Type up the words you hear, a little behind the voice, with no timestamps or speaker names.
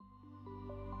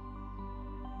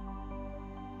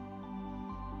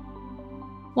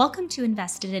Welcome to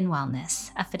Invested in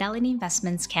Wellness, a Fidelity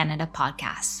Investments Canada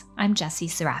podcast. I'm Jessie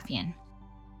Serafian.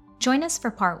 Join us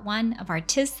for part 1 of our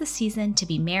 'Tis the Season to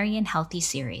be Merry and Healthy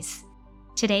series.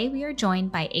 Today we are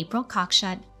joined by April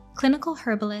Cockshutt, clinical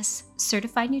herbalist,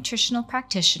 certified nutritional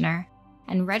practitioner,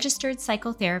 and registered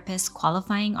psychotherapist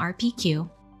qualifying RPQ,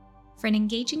 for an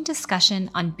engaging discussion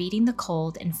on beating the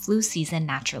cold and flu season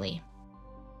naturally.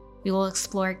 We will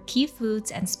explore key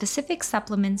foods and specific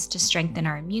supplements to strengthen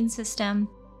our immune system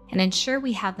and ensure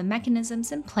we have the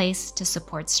mechanisms in place to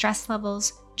support stress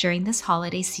levels during this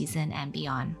holiday season and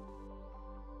beyond.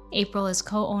 April is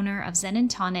co-owner of Zen and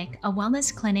Tonic, a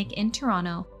wellness clinic in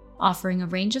Toronto offering a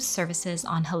range of services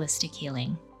on holistic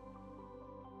healing.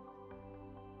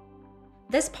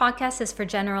 This podcast is for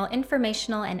general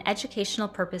informational and educational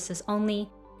purposes only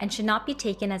and should not be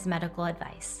taken as medical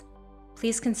advice.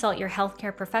 Please consult your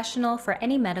healthcare professional for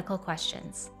any medical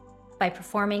questions. By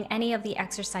performing any of the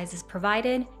exercises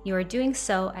provided, you are doing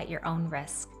so at your own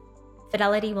risk.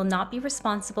 Fidelity will not be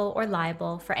responsible or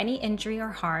liable for any injury or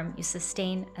harm you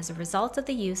sustain as a result of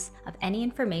the use of any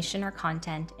information or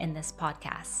content in this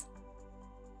podcast.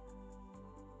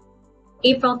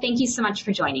 April, thank you so much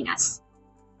for joining us.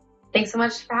 Thanks so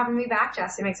much for having me back,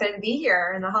 Jess. I'm excited to be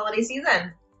here in the holiday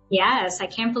season. Yes, I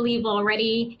can't believe we're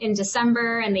already in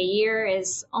December and the year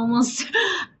is almost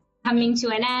coming to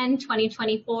an end,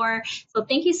 2024. So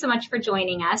thank you so much for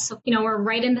joining us. So, we're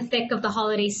right in the thick of the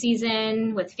holiday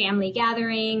season with family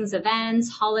gatherings, events,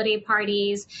 holiday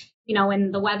parties,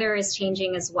 and the weather is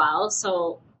changing as well.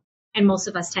 So, and most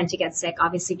of us tend to get sick,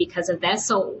 obviously, because of this.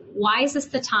 So why is this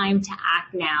the time to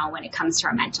act now when it comes to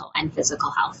our mental and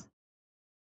physical health?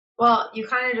 Well, you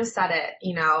kind of just said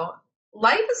it,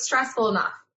 life is stressful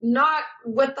enough, not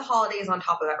with the holidays on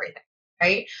top of everything,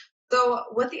 right? So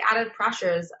with the added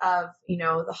pressures of,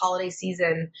 the holiday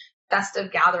season,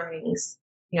 festive gatherings,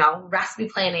 recipe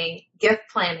planning, gift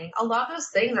planning, a lot of those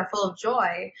things are full of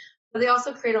joy, but they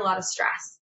also create a lot of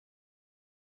stress.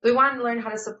 We want to learn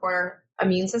how to support our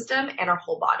immune system and our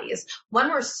whole bodies. When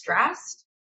we're stressed,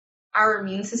 our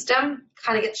immune system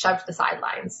kind of gets shoved to the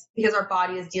sidelines because our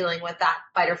body is dealing with that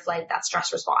fight or flight, that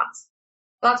stress response.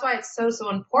 So that's why it's so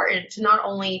important to not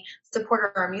only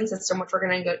support our immune system, which we're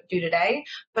going to do today,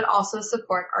 but also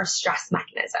support our stress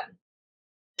mechanism.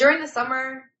 During the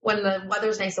summer, when the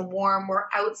weather's nice and warm, we're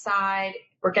outside,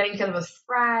 we're getting together with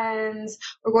friends,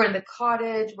 we're going to the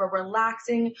cottage, we're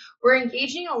relaxing, we're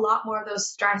engaging a lot more of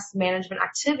those stress management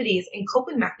activities and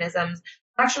coping mechanisms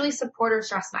that actually support our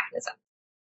stress mechanism.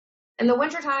 In the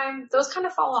wintertime, those kind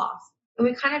of fall off. And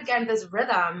we kind of get into this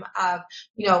rhythm of,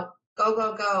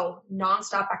 go,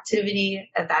 nonstop activity,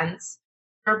 events.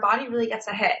 Our body really gets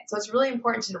a hit. So it's really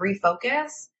important to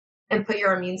refocus and put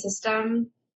your immune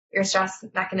system, your stress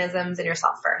mechanisms, and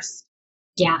yourself first.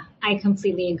 Yeah, I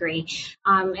completely agree.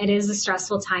 It is a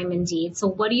stressful time indeed. So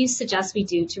what do you suggest we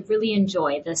do to really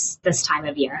enjoy this time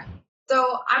of year?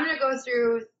 So I'm going to go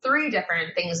through 3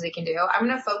 different things we can do. I'm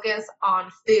going to focus on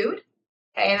food.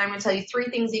 Okay, and I'm going to tell you 3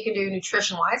 things you can do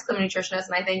nutrition-wise, because I'm a nutritionist,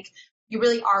 and I think you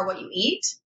really are what you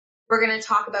eat. We're going to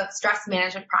talk about stress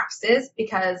management practices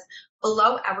because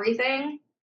below everything,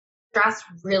 stress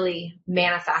really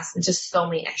manifests into so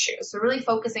many issues. So really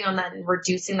focusing on that and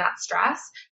reducing that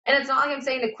stress. And it's not like I'm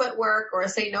saying to quit work or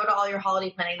say no to all your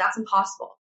holiday planning. That's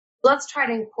impossible. Let's try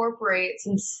to incorporate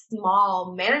some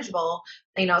small, manageable,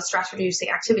 stress-reducing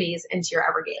activities into your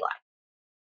everyday life.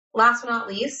 Last but not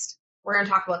least, we're going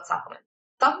to talk about supplements.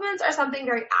 Supplements are something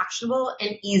very actionable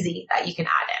and easy that you can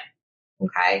add in.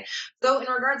 Okay, so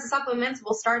in regards to supplements,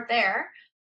 we'll start there.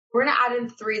 We're going to add in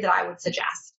 3 that I would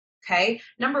suggest. Okay,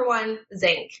 number 1,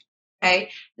 zinc. Okay,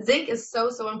 zinc is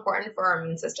so important for our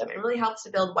immune system. It really helps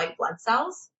to build white blood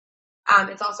cells.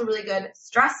 It's also really good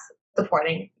stress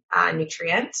supporting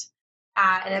nutrient.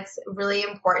 And it's really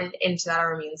important into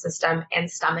our immune system and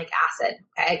stomach acid.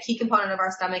 Okay, a key component of our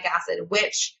stomach acid,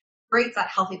 which creates that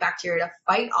healthy bacteria to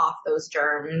fight off those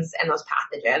germs and those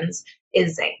pathogens,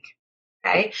 is zinc.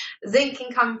 Okay, zinc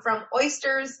can come from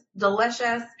oysters,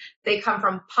 delicious. They come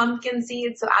from pumpkin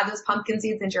seeds, so add those pumpkin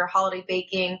seeds into your holiday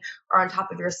baking or on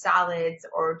top of your salads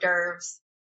or hors d'oeuvres.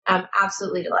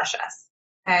 Absolutely delicious.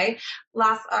 Okay,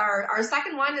 our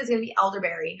second one is going to be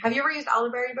elderberry. Have you ever used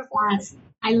elderberry before? Yes,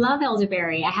 I love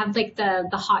elderberry. I have the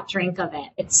hot drink of it.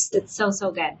 It's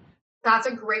so good. That's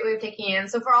a great way of taking it in.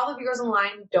 So for all the viewers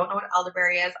online who don't know what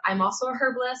elderberry is, I'm also a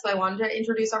herbalist, so I wanted to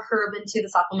introduce a herb into the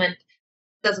supplement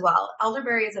as well.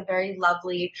 Elderberry is a very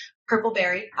lovely purple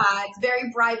berry. It's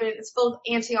very bright, but it's full of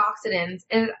antioxidants,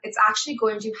 and it's actually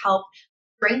going to help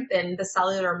strengthen the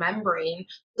cellular membrane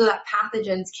so that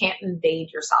pathogens can't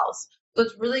invade your cells. So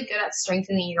it's really good at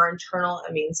strengthening your internal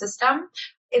immune system.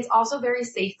 It's also very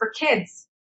safe for kids.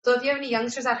 So if you have any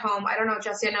youngsters at home, I don't know,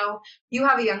 Jesse, I know you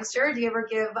have a youngster. Do you ever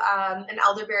give an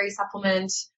elderberry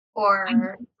supplement or I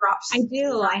drops?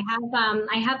 do.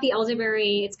 I have the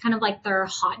elderberry. It's kind of like their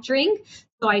hot drink.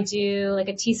 So I do like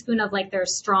a teaspoon of like their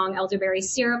strong elderberry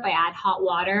syrup. I add hot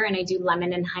water and I do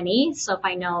lemon and honey. So if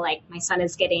I know like my son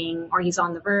is getting or he's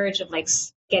on the verge of like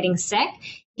getting sick,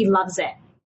 he loves it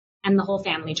and the whole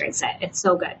family drinks it. It's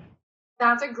so good.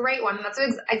 That's a great one. That's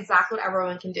exactly what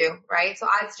everyone can do, right? So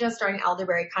I suggest starting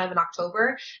elderberry kind of in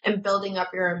October and building up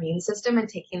your immune system and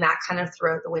taking that kind of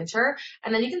throughout the winter.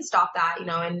 And then you can stop that,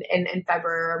 in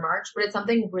February or March, but it's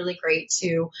something really great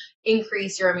to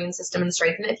increase your immune system and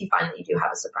strengthen it if you find that you do have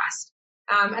it suppressed.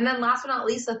 And then last but not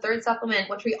least, the third supplement,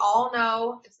 which we all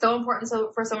know is so important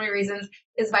for so many reasons,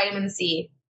 is vitamin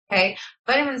C. Okay.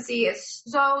 Vitamin C is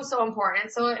so, so important.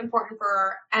 It's so important for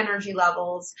our energy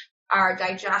levels, our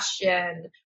digestion,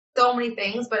 so many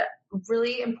things, but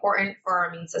really important for our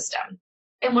immune system.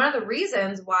 And one of the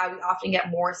reasons why we often get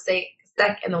more sick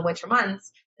in the winter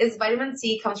months is vitamin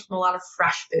C comes from a lot of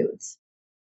fresh foods.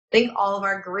 Think all of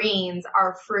our greens,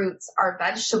 our fruits, our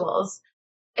vegetables.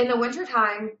 In the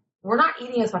wintertime, we're not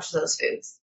eating as much of those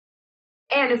foods.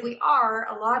 And if we are,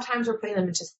 a lot of times we're putting them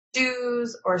into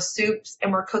stews or soups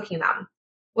and we're cooking them.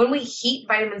 When we heat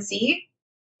vitamin C,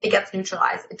 it gets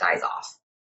neutralized, it dies off.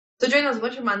 So during those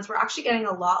winter months, we're actually getting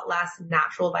a lot less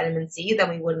natural vitamin C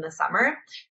than we would in the summer.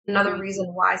 Another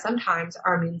reason why sometimes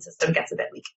our immune system gets a bit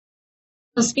weak.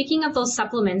 So speaking of those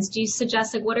supplements, do you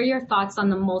suggest, like, what are your thoughts on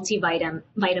the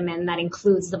multivitamin that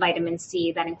includes the vitamin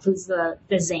C, that includes the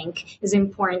zinc? Is it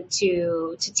important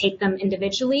to take them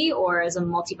individually, or is a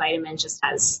multivitamin just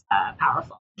as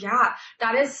powerful? Yeah,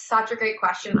 that is such a great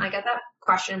question. I get that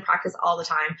question in practice all the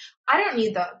time. I don't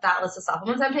need that list of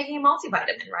supplements. I'm taking a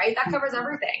multivitamin, right? That covers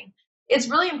everything. It's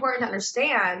really important to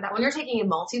understand that when you're taking a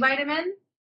multivitamin,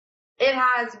 it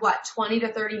has 20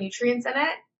 to 30 nutrients in it.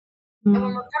 And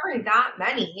when we're covering that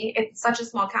many, it's such a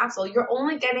small capsule, you're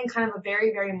only getting kind of a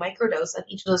very, very microdose of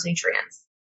each of those nutrients.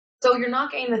 So you're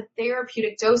not getting the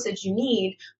therapeutic dosage you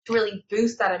need to really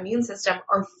boost that immune system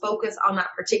or focus on that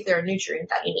particular nutrient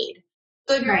that you need.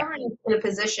 So if you're ever in a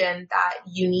position that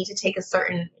you need to take a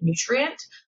certain nutrient,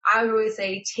 I would always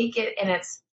say take it in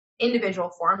its individual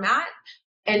format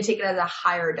and take it as a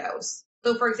higher dose.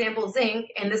 So for example, zinc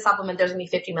in this supplement, there's going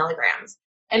to be 50 milligrams.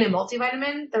 And in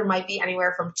multivitamin, there might be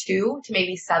anywhere from 2 to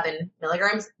maybe 7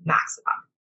 milligrams maximum.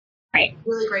 Right.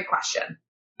 Really great question.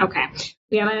 Okay.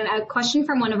 We have a question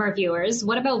from one of our viewers.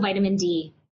 What about vitamin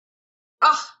D?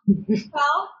 Oh,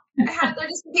 well, I had there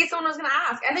just in case someone was going to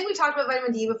ask. I think we talked about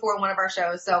vitamin D before in one of our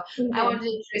shows, so I wanted to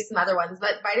introduce some other ones.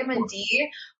 But vitamin D,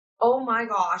 oh my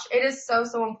gosh, it is so,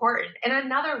 so important. And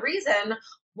another reason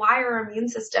why our immune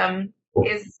system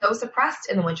is so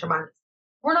suppressed in the winter months.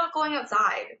 We're not going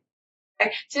outside.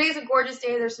 Okay? Today's a gorgeous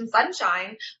day. There's some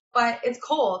sunshine, but it's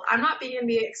cold. I'm not going to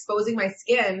be exposing my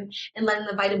skin and letting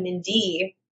the vitamin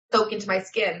D soak into my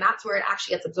skin. That's where it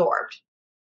actually gets absorbed.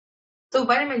 So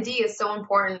vitamin D is so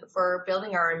important for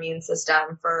building our immune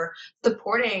system, for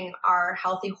supporting our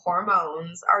healthy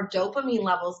hormones, our dopamine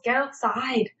levels. Get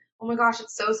outside. Oh my gosh,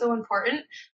 it's so, so important.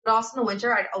 But also in the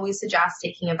winter, I'd always suggest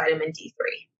taking a vitamin D3.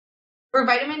 For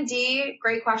vitamin D,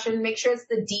 great question. Make sure it's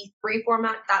the D3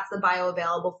 format. That's the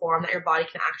bioavailable form that your body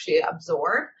can actually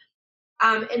absorb.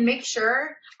 And make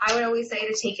sure, I would always say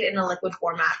to take it in a liquid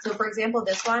format. So for example,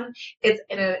 this one, it's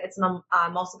an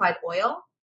emulsified oil.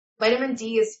 Vitamin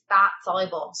D is fat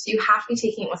soluble, so you have to be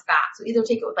taking it with fat. So either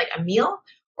take it with like a meal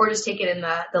or just take it in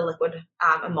the liquid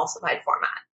emulsified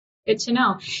format. Good to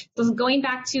know. So going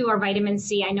back to our vitamin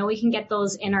C, I know we can get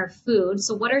those in our food.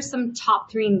 So what are some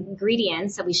top 3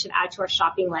 ingredients that we should add to our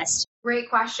shopping list? Great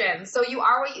question. So you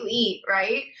are what you eat,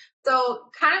 right? So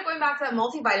kind of going back to that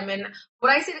multivitamin,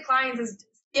 what I say to clients is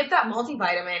skip that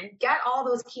multivitamin, get all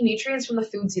those key nutrients from the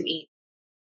foods you eat,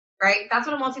 right? That's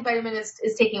what a multivitamin is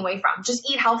taking away from. Just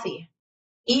eat healthy,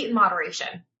 eat in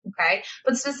moderation. Okay.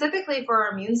 But specifically for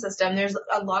our immune system, there's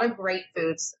a lot of great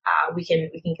foods we can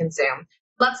consume.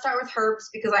 Let's start with herbs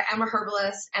because I am a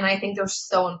herbalist and I think they're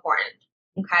so important.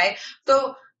 Okay.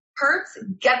 So herbs,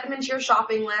 get them into your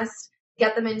shopping list,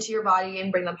 get them into your body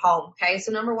and bring them home. Okay.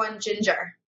 So number 1,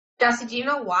 ginger. Jessie, do you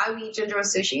know why we eat ginger with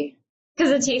sushi?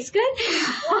 Because it tastes good?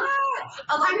 What?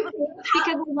 A lot of people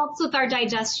because it helps with our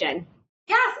digestion.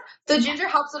 Yes. So ginger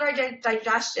helps with our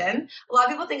digestion. A lot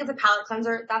of people think it's a palate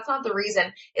cleanser. That's not the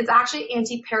reason. It's actually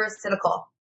anti-parasitical.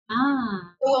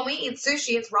 So when we eat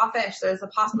sushi, it's raw fish. There's a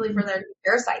possibility for there to be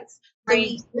parasites. So we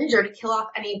eat ginger to kill off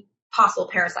any possible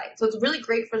parasites. So it's really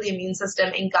great for the immune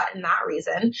system and gut in that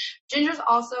reason. Ginger is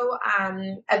also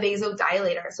a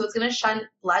vasodilator. So it's going to shunt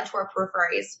blood to our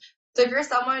peripheries. So if you're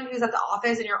someone who's at the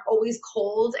office and you're always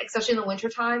cold, especially in the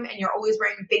wintertime, and you're always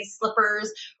wearing big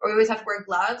slippers or you always have to wear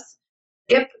gloves,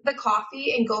 dip the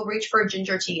coffee and go reach for a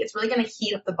ginger tea. It's really going to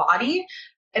heat up the body,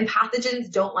 and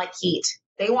pathogens don't like heat.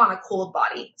 They want a cold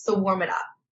body, so warm it up.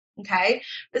 Okay.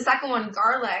 The second one,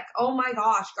 garlic. Oh my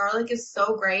gosh, garlic is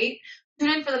so great. Tune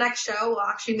in for the next show. We'll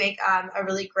actually make a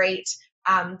really great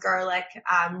garlic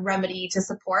remedy to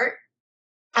support.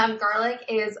 Garlic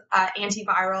is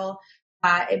antiviral.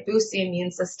 It boosts the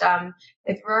immune system.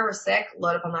 If you're ever sick,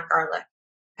 load up on that garlic.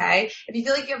 Okay. If you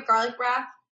feel like you have garlic breath,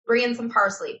 bring in some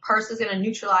parsley. Parsley is going to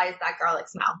neutralize that garlic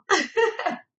smell.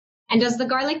 And does the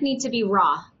garlic need to be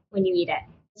raw when you eat it?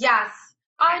 Yes.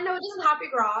 No, it doesn't have to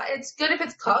be raw. It's good if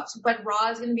it's cooked, but raw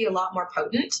is going to be a lot more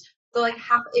potent. So like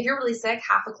if you're really sick,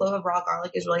 half a clove of raw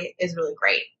garlic is really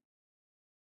great.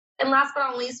 And last but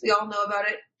not least, we all know about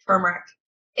it, turmeric.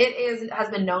 Has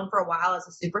been known for a while as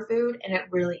a superfood, and it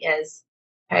really is.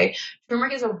 Okay.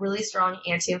 Turmeric is a really strong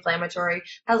anti-inflammatory,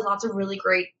 has lots of really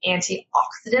great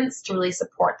antioxidants to really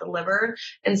support the liver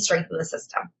and strengthen the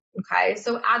system. Okay.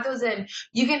 So add those in.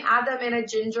 You can add them in a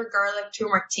ginger garlic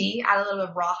turmeric tea, add a little bit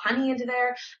of raw honey into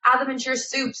there, add them into your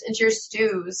soups, into your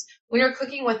stews. When you're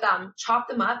cooking with them, chop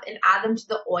them up and add them to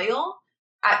the oil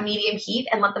at medium heat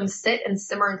and let them sit and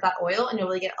simmer into that oil, and you'll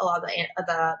really get a lot of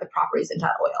the properties into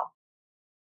that oil.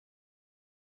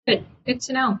 Good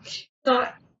to know. So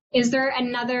is there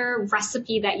another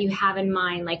recipe that you have in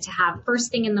mind, like to have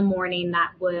first thing in the morning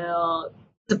that will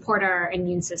support our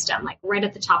immune system, like right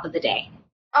at the top of the day?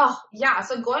 Oh, yeah.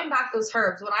 So going back those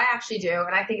herbs, what I actually do,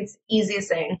 and I think it's the easiest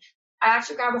thing, I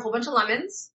actually grab a whole bunch of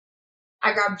lemons.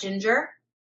 I grab ginger.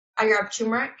 I grab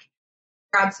turmeric.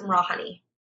 Grab some raw honey.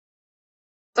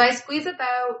 So I squeeze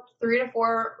about 3 to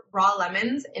 4 raw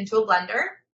lemons into a blender.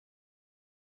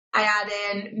 I add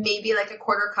in maybe like a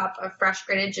 1/4 cup of fresh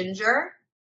grated ginger,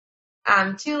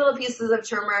 2 little pieces of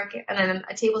turmeric, and then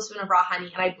a tablespoon of raw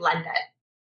honey, and I blend it.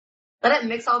 Let it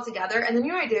mix all together, and then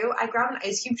you know what I do? I grab an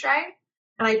ice cube tray,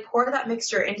 and I pour that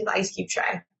mixture into the ice cube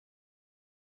tray.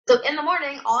 So in the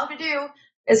morning, all I have to do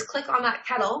is click on that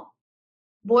kettle,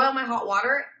 boil my hot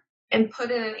water, and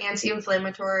put in an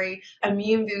anti-inflammatory,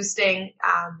 immune-boosting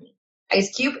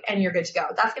ice cube, and you're good to go.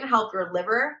 That's going to help your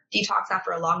liver detox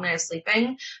after a long night of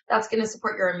sleeping. That's going to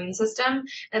support your immune system.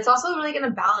 And it's also really going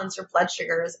to balance your blood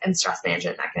sugars and stress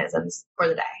management mechanisms for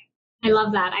the day. I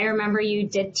love that. I remember you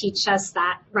did teach us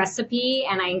that recipe,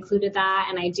 and I included that,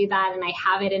 and I do that, and I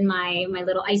have it in my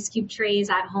little ice cube trays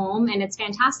at home, and it's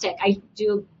fantastic. I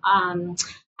do,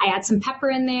 I add some pepper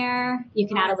in there. You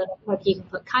can add a little, you can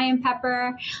put cayenne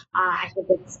pepper. I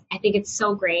think it's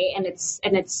so great, and it's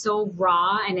so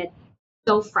raw, and it's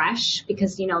so fresh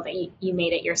because you know that you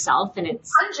made it yourself, and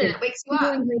it's pungent. It wakes you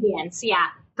up. Ingredients, yeah,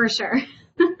 for sure.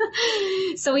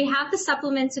 So we have the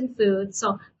supplements and food.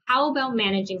 So how about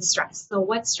managing stress? So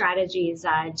what strategies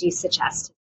do you suggest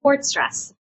to support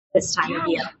stress this time of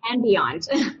year and beyond?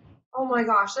 Oh my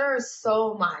gosh, there is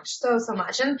so much, so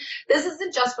much. And this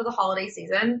isn't just for the holiday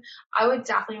season. I would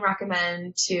definitely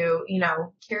recommend to,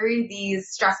 carry these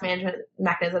stress management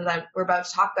mechanisms that we're about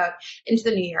to talk about into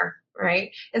the new year,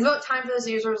 right? It's about time for those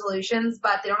New Year's resolutions,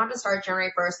 but they don't have to start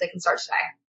January 1st. They can start today.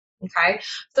 Okay.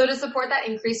 So to support that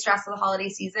increased stress of the holiday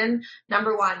season,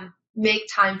 number 1, make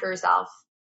time for yourself.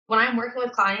 When I'm working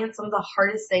with clients, some of the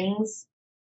hardest things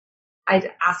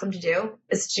I ask them to do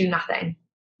is to do nothing.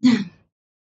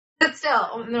 Sit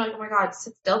still. And they're like, oh my God,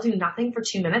 sit still, do nothing for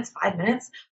 2 minutes, 5 minutes.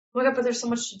 Oh my God, but there's so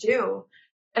much to do.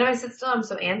 And if I sit still, I'm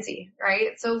so antsy,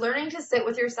 right? So learning to sit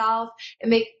with yourself and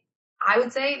make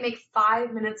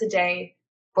 5 minutes a day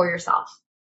for yourself.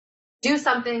 Do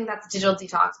something that's digital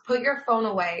detox. Put your phone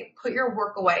away, put your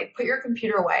work away, put your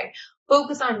computer away.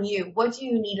 Focus on you. What do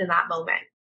you need in that moment?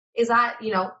 Is that,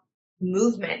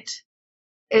 movement?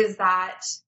 Is that,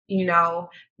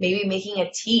 maybe making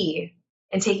a tea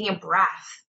and taking a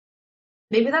breath?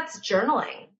 Maybe that's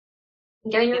journaling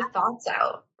and getting your thoughts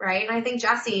out, right? And I think,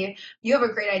 Jessie, you have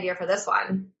a great idea for this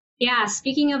one. Yeah,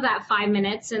 speaking of that 5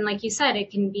 minutes, and like you said,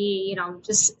 it can be,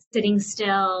 just sitting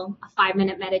still, a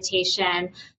 5-minute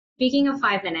meditation. Speaking of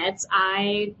 5 minutes,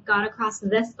 I got across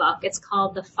this book. It's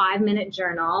called The 5-Minute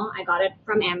Journal. I got it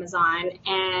from Amazon,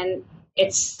 and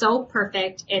it's so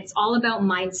perfect. It's all about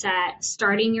mindset,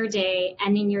 starting your day,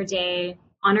 ending your day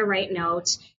on a right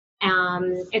note.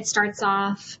 It starts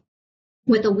off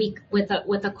with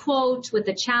a quote, with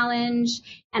a challenge,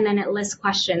 and then it lists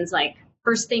questions like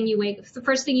the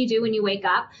first thing you do when you wake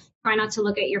up, try not to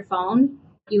look at your phone.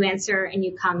 You answer and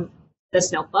you come to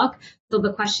this notebook. So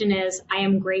the question is, I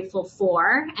am grateful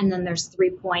for, and then there's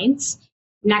 3 points.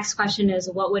 Next question is,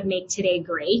 what would make today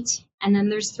great? And then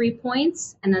there's 3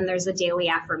 points, and then there's a daily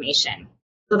affirmation.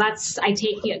 So I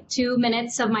take 2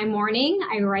 minutes of my morning,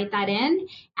 I write that in,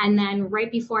 and then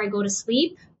right before I go to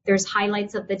sleep, there's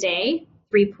highlights of the day,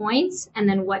 3 points, and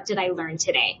then what did I learn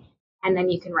today? And then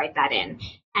you can write that in.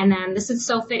 And then this is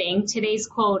so fitting. Today's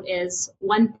quote is,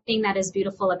 one thing that is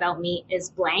beautiful about me is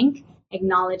blank,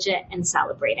 acknowledge it and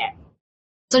celebrate it.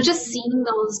 So just seeing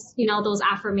those, those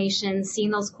affirmations,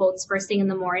 seeing those quotes first thing in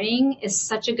the morning is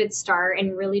such a good start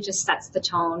and really just sets the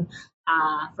tone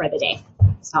for the day.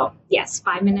 So yes,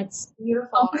 5 minutes. Beautiful.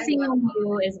 Focusing on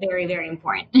you is very, very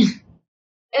important.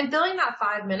 And filling that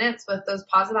 5 minutes with those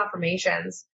positive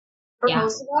affirmations, for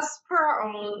most of us, for our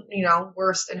own,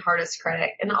 worst and hardest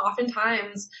critic. And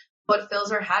oftentimes what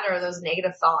fills our head are those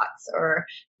negative thoughts or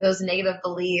those negative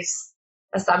beliefs,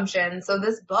 assumptions. So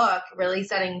this book, really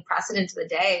setting precedent to the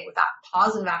day with that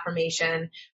positive affirmation,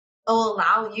 will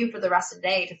allow you for the rest of the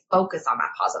day to focus on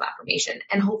that positive affirmation.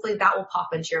 And hopefully that will pop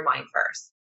into your mind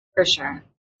first. For sure.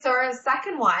 So our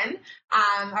second one,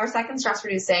 our second stress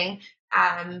reducing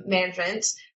management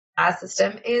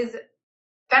system is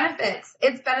benefits.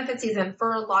 It's benefit season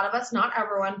for a lot of us, not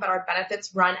everyone, but our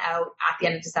benefits run out at the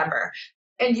end of December.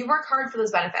 And you work hard for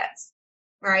those benefits,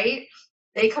 right?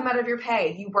 They come out of your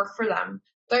pay. You work for them.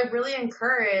 So I really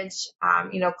encourage,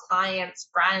 clients,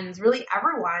 friends, really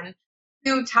everyone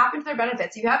to tap into their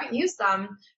benefits. If you haven't used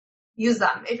them, use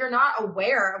them. If you're not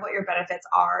aware of what your benefits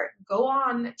are, go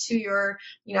on to your,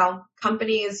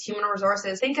 company's human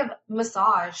resources. Think of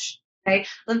massage, okay?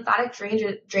 Lymphatic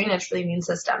drainage for the immune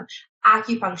system.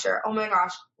 Acupuncture. Oh my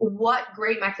gosh, what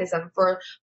great mechanism for,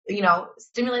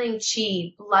 stimulating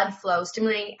chi, blood flow,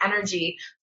 stimulating energy,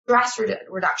 stress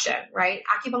reduction, right?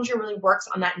 Acupuncture really works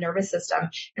on that nervous system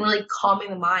and really calming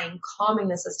the mind, calming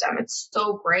the system. It's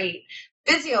so great.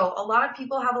 Physio, a lot of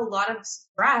people have a lot of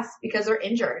stress because they're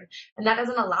injured, and that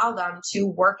doesn't allow them to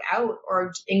work out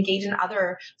or engage in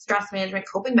other stress management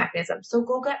coping mechanisms. So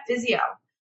go get physio,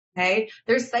 okay?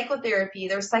 There's psychotherapy,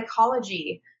 there's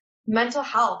psychology, mental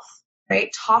health,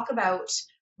 right? Talk about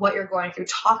what you're going through.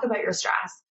 Talk about your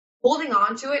stress. Holding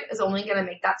on to it is only going to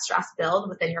make that stress build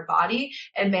within your body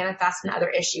and manifest in other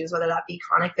issues, whether that be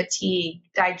chronic fatigue,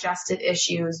 digestive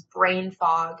issues, brain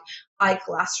fog, high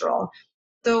cholesterol.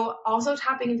 So also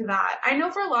tapping into that. I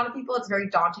know for a lot of people, it's very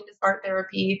daunting to start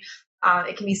therapy.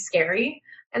 It can be scary.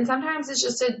 And sometimes it's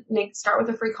just to start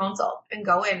with a free consult and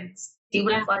go in, see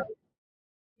what it's like.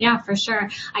 Yeah, for sure.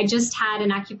 I just had an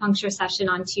acupuncture session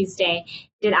on Tuesday,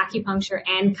 did acupuncture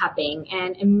and cupping,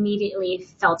 and immediately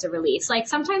felt a release. Like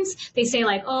sometimes they say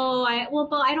like, oh,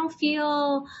 I don't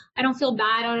feel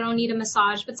bad. I don't need a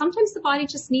massage. But sometimes the body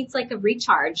just needs like a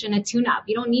recharge and a tune-up.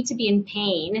 You don't need to be in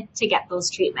pain to get those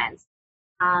treatments.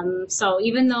 So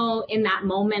even though in that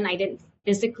moment I didn't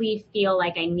physically feel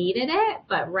like I needed it,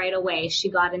 but right away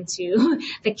she got into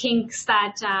the kinks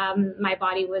that my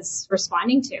body was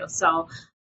responding to. So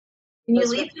and you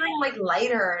leave feeling like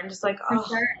lighter and just like,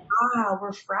 wow,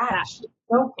 refreshed.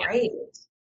 So great.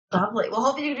 Lovely. Well,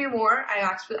 hopefully you do more. I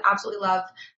absolutely love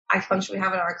acupuncture we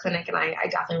have at our clinic, and I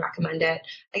definitely recommend it.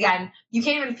 Again, you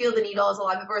can't even feel the needles. A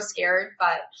lot of people are scared,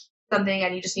 but something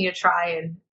and you just need to try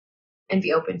and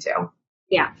be open to.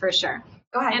 Yeah, for sure.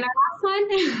 Go ahead. And our last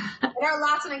one? And our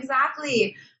last one,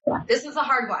 exactly. Yeah. This is a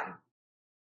hard one.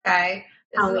 Okay?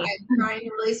 I'm trying to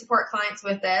really support clients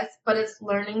with this, but it's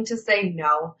learning to say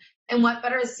no. And what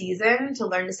better season to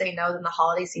learn to say no than the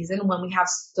holiday season when we have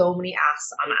so many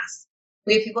asks on us?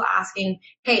 We have people asking,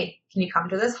 hey, can you come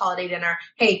to this holiday dinner?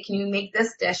 Hey, can you make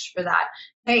this dish for that?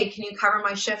 Hey, can you cover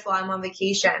my shift while I'm on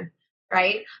vacation?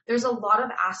 Right? There's a lot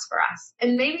of asks for us.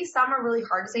 And maybe some are really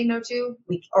hard to say no to,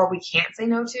 or we can't say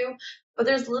no to, but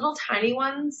there's little tiny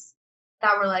ones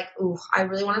that we're like, ooh, I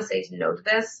really want to say no to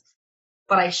this,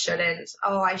 but I shouldn't.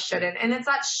 Oh, I shouldn't. And it's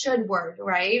that should word,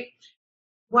 right?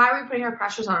 Why are we putting our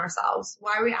pressures on ourselves?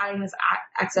 Why are we adding this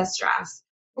excess stress?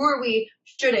 Who are we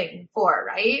shoulding for,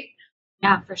 right?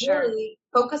 Yeah, for sure. Really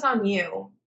focus on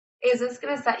you. Is this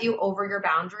going to set you over your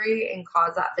boundary and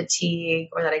cause that fatigue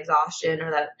or that exhaustion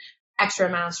or that extra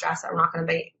amount of stress that we're not going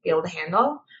to be able to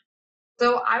handle?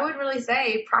 So I would really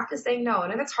say practice saying no.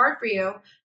 And if it's hard for you,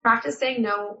 practice saying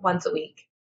no once a week.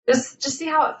 Just see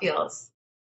how it feels.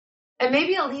 And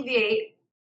maybe alleviate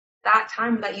that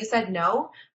time that you said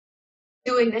no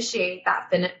to initiate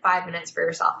that 5 minutes for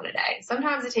yourself in a day.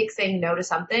 Sometimes it takes saying no to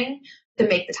something to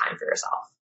make the time for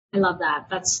yourself. I love that.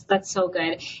 That's so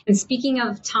good. And speaking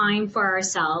of time for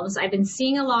ourselves, I've been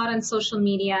seeing a lot on social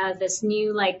media, this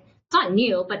new, like, it's not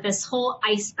new, but this whole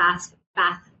ice bath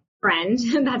trend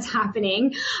that's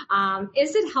happening.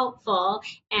 Is it helpful,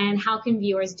 and how can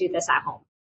viewers do this at home?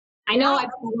 I know I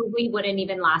probably wouldn't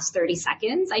even last 30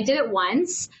 seconds. I did it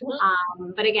once.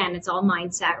 But again, it's all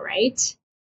mindset, right?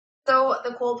 So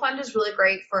the cold plunge is really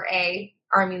great for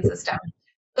our immune system.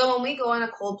 So when we go in a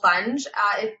cold plunge,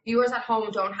 if viewers at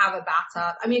home don't have a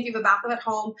bathtub, if you have a bathtub at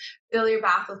home, fill your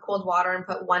bath with cold water and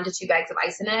put 1 to 2 bags of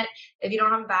ice in it. If you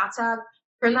don't have a bathtub,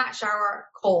 turn that shower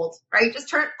cold, right? Just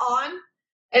turn it on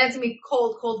and it's gonna be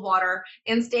cold, cold water,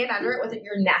 and stand under it with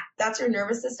your neck. That's your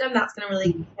nervous system. That's gonna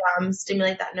really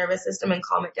stimulate that nervous system and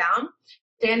calm it down.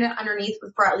 Stand underneath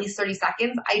for at least 30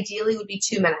 seconds. Ideally would be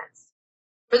 2 minutes.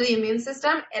 For the immune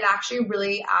system, it actually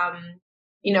really,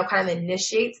 kind of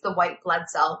initiates the white blood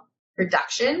cell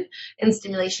production and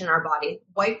stimulation in our body.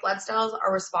 White blood cells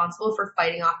are responsible for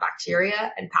fighting off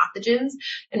bacteria and pathogens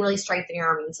and really strengthening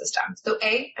our immune system. So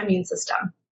immune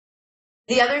system.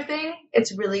 The other thing,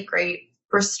 it's really great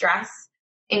for stress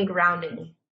and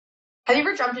grounding. Have you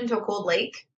ever jumped into a cold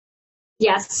lake?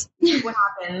 Yes. What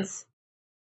happens?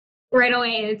 Right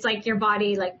away, it's like your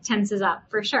body tenses up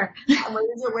for sure. And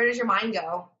where does your mind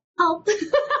go? Help.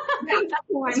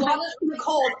 As long as it's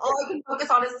cold, all I can focus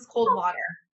on is this cold water.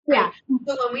 Yeah.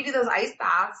 So when we do those ice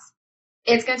baths,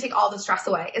 it's going to take all the stress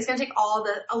away. It's going to take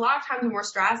a lot of times when we're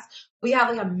stressed, we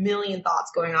have a million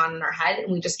thoughts going on in our head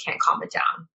and we just can't calm it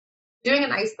down. Doing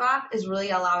an ice bath is really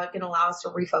going to allow us to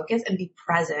refocus and be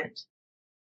present.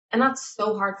 And that's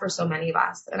so hard for so many of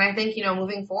us. And I think,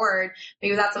 moving forward,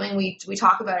 maybe that's something we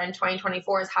talk about in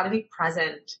 2024 is how to be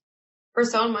present. For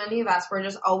so many of us, we're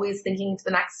just always thinking to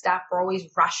the next step. We're always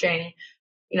rushing.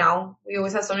 We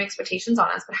always have so many expectations on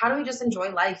us. But how do we just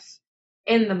enjoy life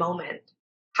in the moment?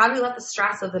 How do we let the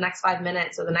stress of the next 5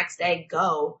 minutes or the next day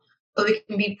go so we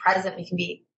can be present? We can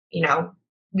be,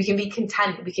 we can be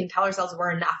content. We can tell ourselves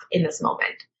we're enough in this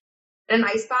moment. In an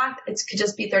ice bath, it could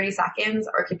just be 30 seconds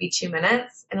or it could be 2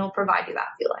 minutes and it'll provide you that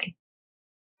feeling.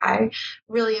 Okay?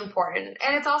 Really important.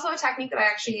 And it's also a technique that I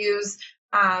actually use,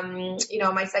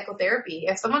 my psychotherapy.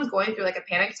 If someone's going through a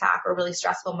panic attack or a really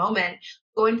stressful moment,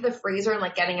 going to the freezer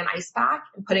and getting an ice pack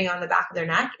and putting it on the back of their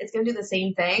neck, it's going to do the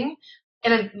same thing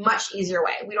in a much easier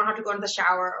way. We don't have to go into the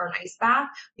shower or an ice bath.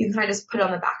 You can kind of just put it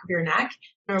on the back of your neck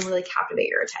and it'll really captivate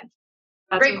your attention.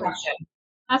 Great question.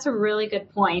 That's a really good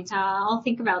point. I'll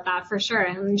think about that for sure.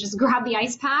 And just grab the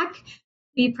ice pack,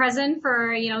 be present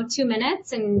for 2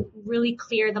 minutes, and really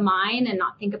clear the mind and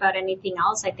not think about anything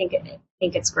else. I think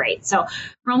it's great. So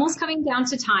we're almost coming down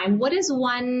to time. What is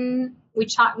one we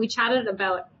chatted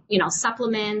about?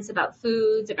 Supplements, about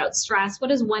foods, about stress.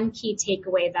 What is one key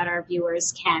takeaway that our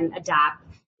viewers can adapt?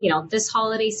 This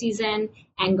holiday season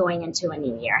and going into a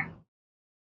new year.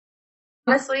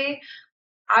 Honestly,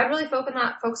 I'd really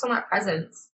focus on that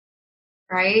presence,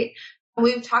 right?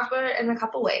 We've talked about it in a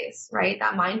couple ways, right?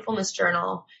 That mindfulness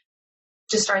journal,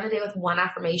 just starting the day with one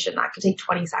affirmation, that could take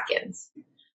 20 seconds.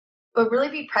 But really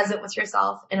be present with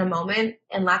yourself in a moment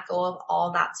and let go of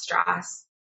all that stress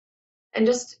and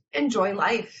just enjoy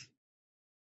life,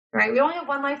 right? We only have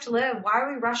one life to live. Why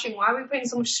are we rushing? Why are we putting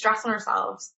so much stress on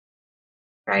ourselves,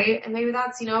 right? And maybe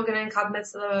that's, going to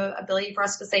encompass the ability for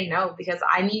us to say no, because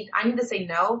I need to say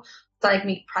no so I can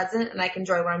be present and I can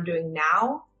enjoy what I'm doing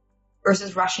now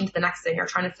versus rushing to the next thing or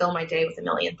trying to fill my day with a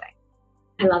million things.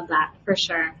 I love that for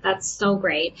sure. That's so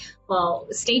great. Well,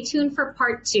 stay tuned for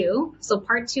part 2. So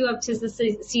part 2 of 'Tis the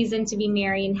Season to be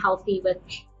Merry and Healthy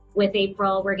with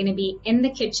April. We're going to be in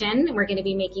the kitchen. We're going to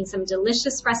be making some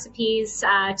delicious recipes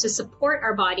to support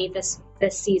our body this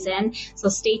season. So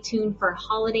stay tuned for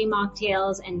holiday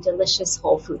mocktails and delicious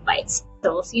whole food bites.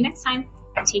 So we'll see you next time.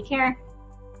 Take care.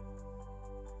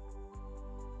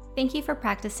 Thank you for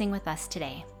practicing with us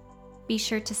today. Be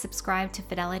sure to subscribe to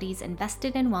Fidelity's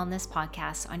Invested in Wellness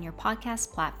podcast on your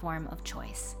podcast platform of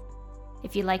choice.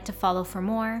 If you'd like to follow for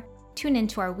more, tune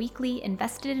into our weekly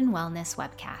Invested in Wellness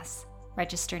webcasts.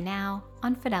 Register now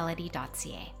on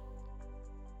fidelity.ca.